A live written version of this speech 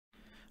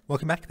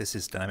Welcome back. This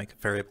is Dynamic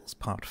Variables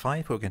Part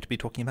 5. We're going to be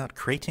talking about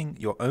creating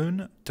your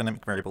own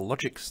dynamic variable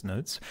logics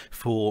nodes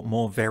for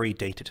more varied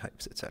data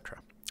types, etc.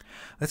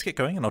 Let's get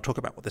going and I'll talk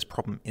about what this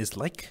problem is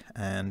like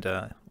and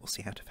we'll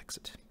see how to fix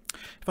it.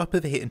 If I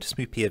pivot here into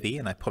Smooth POV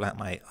and I pull out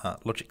my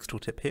logics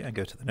tooltip here and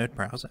go to the node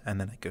browser and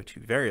then I go to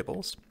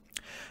variables.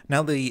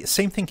 Now the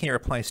same thing here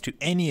applies to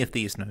any of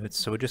these nodes,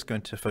 so we're just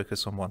going to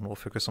focus on one. We'll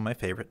focus on my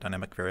favorite,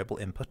 dynamic variable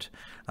input.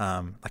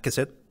 Like I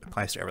said,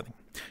 applies to everything.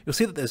 You'll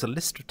see that there's a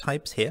list of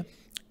types here,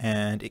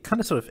 and it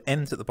kind of sort of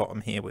ends at the bottom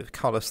here with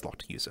color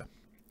slot user.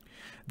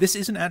 This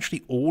isn't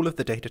actually all of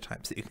the data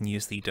types that you can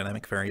use the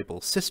dynamic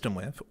variable system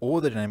with or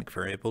the dynamic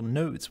variable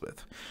nodes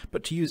with.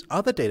 But to use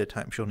other data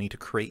types, you'll need to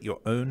create your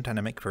own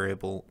dynamic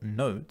variable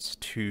nodes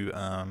to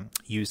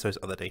use those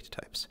other data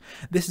types.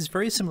 This is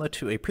very similar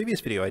to a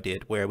previous video I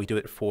did where we do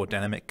it for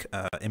dynamic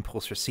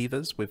impulse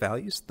receivers with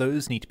values.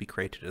 Those need to be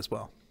created as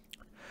well.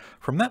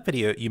 From that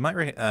video, you might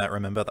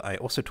remember that I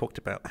also talked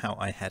about how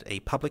I had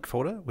a public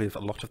folder with a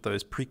lot of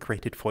those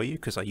pre-created for you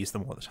because I use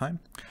them all the time.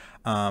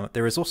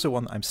 There is also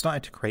one that I'm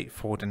starting to create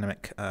for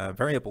dynamic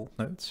variable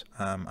nodes,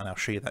 and I'll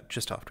show you that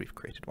just after we've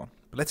created one.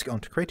 But let's get on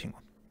to creating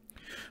one.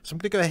 So I'm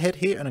going to go ahead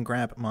here and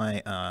grab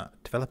my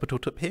developer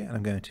tooltip here, and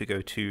I'm going to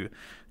go to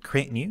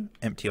create new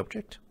empty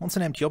object. Once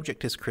an empty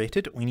object is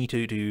created, we need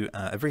to do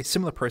a very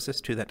similar process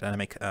to that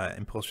dynamic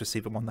impulse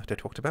receiver one that I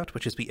talked about,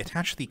 which is we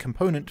attach the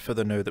component for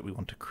the node that we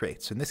want to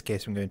create. So in this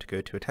case, I'm going to go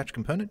to attach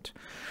component.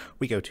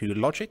 We go to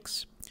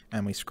logics,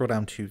 and we scroll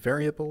down to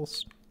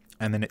variables,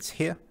 and then it's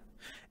here.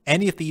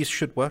 Any of these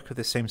should work with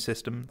the same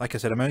system. Like I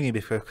said, I'm only going to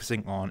be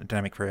focusing on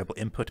dynamic variable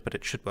input, but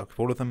it should work with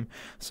all of them.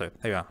 So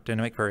there you are,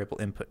 dynamic variable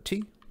input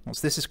T. Once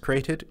this is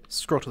created,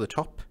 scroll to the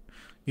top.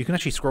 You can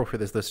actually scroll through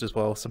this list as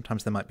well.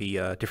 Sometimes there might be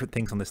different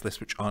things on this list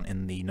which aren't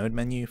in the node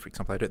menu. For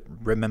example, I don't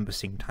remember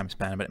seeing time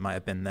span, but it might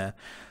have been there.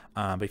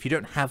 But if you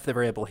don't have the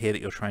variable here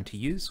that you're trying to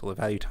use, or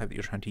the value type that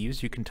you're trying to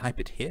use, you can type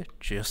it here,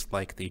 just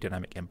like the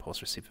dynamic impulse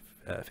receiver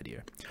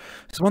video.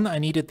 So one that I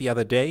needed the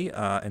other day,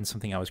 and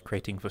something I was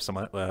creating for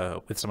someone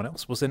with someone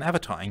else, was an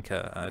avatar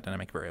anchor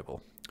dynamic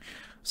variable.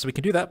 So we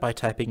can do that by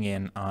typing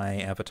in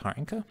iAvatar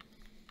anchor.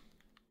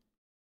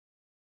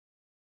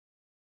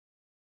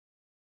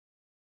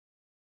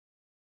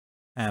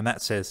 And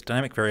that says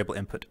dynamic variable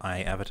input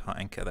iAvatar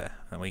anchor there.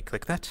 And we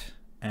click that,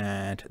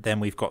 and then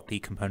we've got the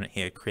component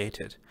here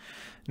created.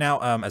 Now,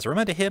 as a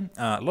reminder here,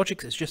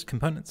 logics is just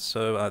components.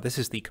 So this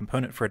is the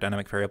component for a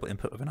dynamic variable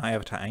input of an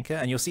iAvatar anchor,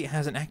 and you'll see it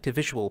has an active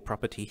visual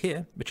property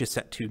here, which is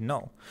set to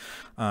null.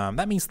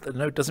 That means that the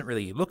node doesn't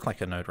really look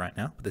like a node right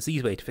now, but there's an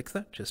easy way to fix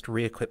that. Just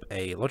re-equip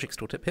a logics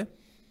tooltip here.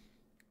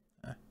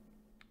 There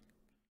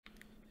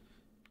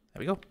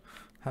we go.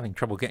 Having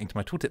trouble getting to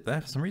my tooltip there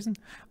for some reason.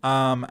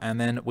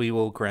 And then we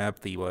will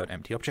grab the word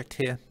empty object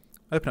here,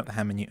 open up the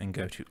hand menu and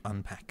go to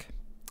unpack.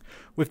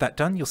 With that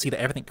done, you'll see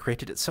that everything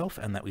created itself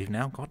and that we've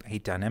now got a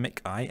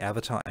dynamic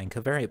iAvatar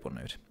anchor variable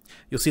node.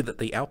 You'll see that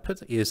the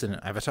output is an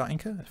avatar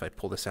anchor. If I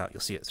pull this out,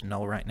 you'll see it's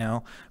null right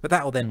now, but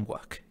that will then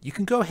work. You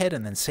can go ahead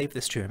and then save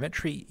this to your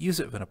inventory, use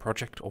it within a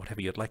project or whatever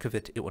you'd like of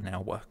it, it will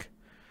now work.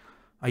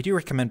 I do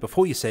recommend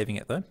before you're saving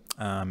it though,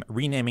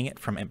 renaming it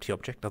from empty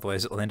object,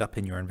 otherwise it will end up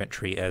in your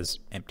inventory as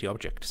empty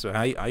object. So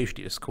I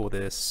usually just call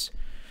this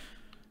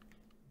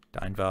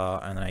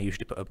dynvar, and then I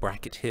usually put a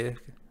bracket here,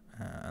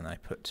 and I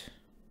put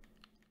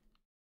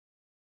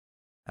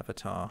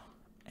avatar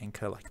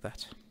anchor like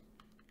that.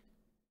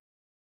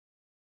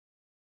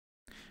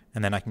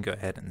 And then I can go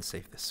ahead and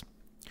save this.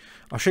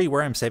 I'll show you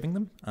where I'm saving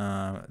them.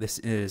 This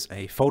is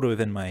a folder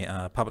within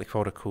my public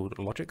folder called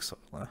logics. So,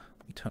 let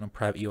me turn on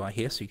private UI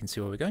here so you can see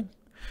where we're going.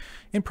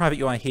 In private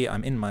UI here,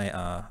 I'm in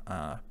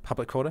my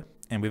public folder,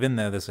 and within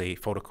there's a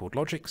folder called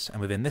logics, and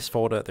within this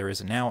folder there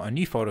is now a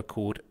new folder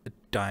called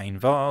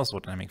dynvars or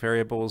dynamic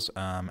variables.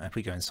 And if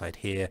we go inside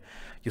here,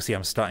 you'll see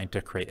I'm starting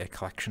to create a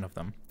collection of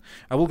them.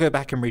 I will go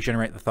back and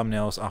regenerate the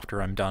thumbnails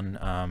after I'm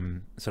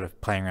done sort of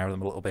playing around with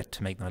them a little bit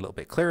to make them a little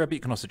bit clearer, but you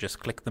can also just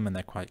click them and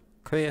they're quite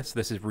clear. So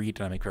this is read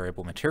dynamic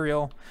variable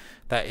material.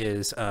 That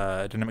is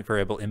dynamic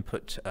variable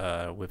input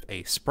with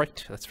a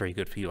sprite. That's very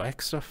good for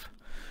UX stuff.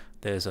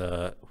 There's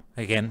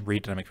again,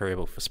 read dynamic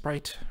variable for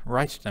sprite,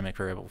 write dynamic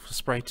variable for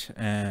sprite,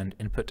 and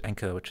input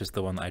anchor, which is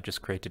the one that I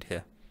just created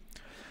here.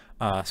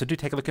 So do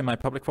take a look in my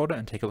public folder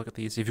and take a look at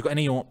these. If you've got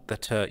any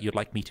that you'd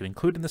like me to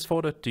include in this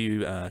folder,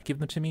 do give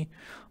them to me.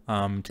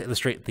 To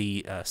illustrate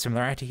the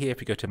similarity here,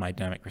 if you go to my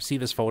dynamic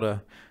receivers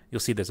folder, you'll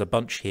see there's a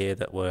bunch here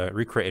that were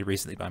recreated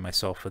recently by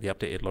myself for the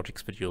updated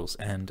logics visuals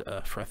and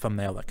for a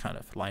thumbnail that kind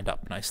of lined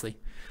up nicely.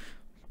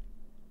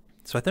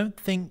 So I don't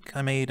think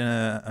I made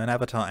an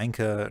avatar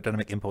anchor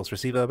dynamic impulse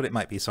receiver, but it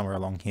might be somewhere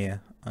along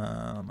here.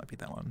 Might be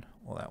that one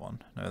or that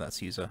one. No,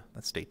 that's user.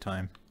 That's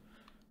datetime.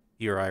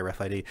 URI,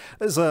 RefID.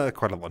 There's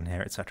quite a lot in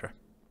here, etc.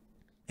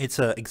 It's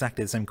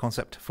exactly the same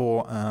concept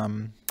for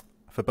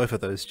both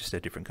of those, just a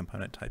different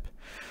component type.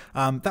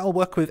 That'll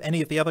work with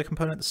any of the other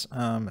components,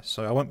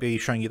 so I won't be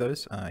showing you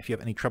those. If you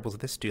have any troubles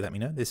with this, do let me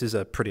know. This is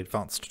a pretty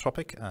advanced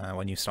topic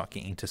when you start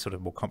getting into sort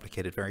of more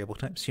complicated variable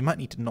types. You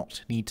might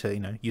not need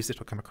to use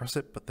it or come across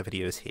it, but the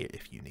video is here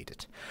if you need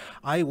it.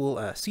 I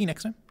will see you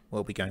next time.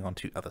 we'll be going on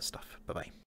to other stuff. Bye-bye.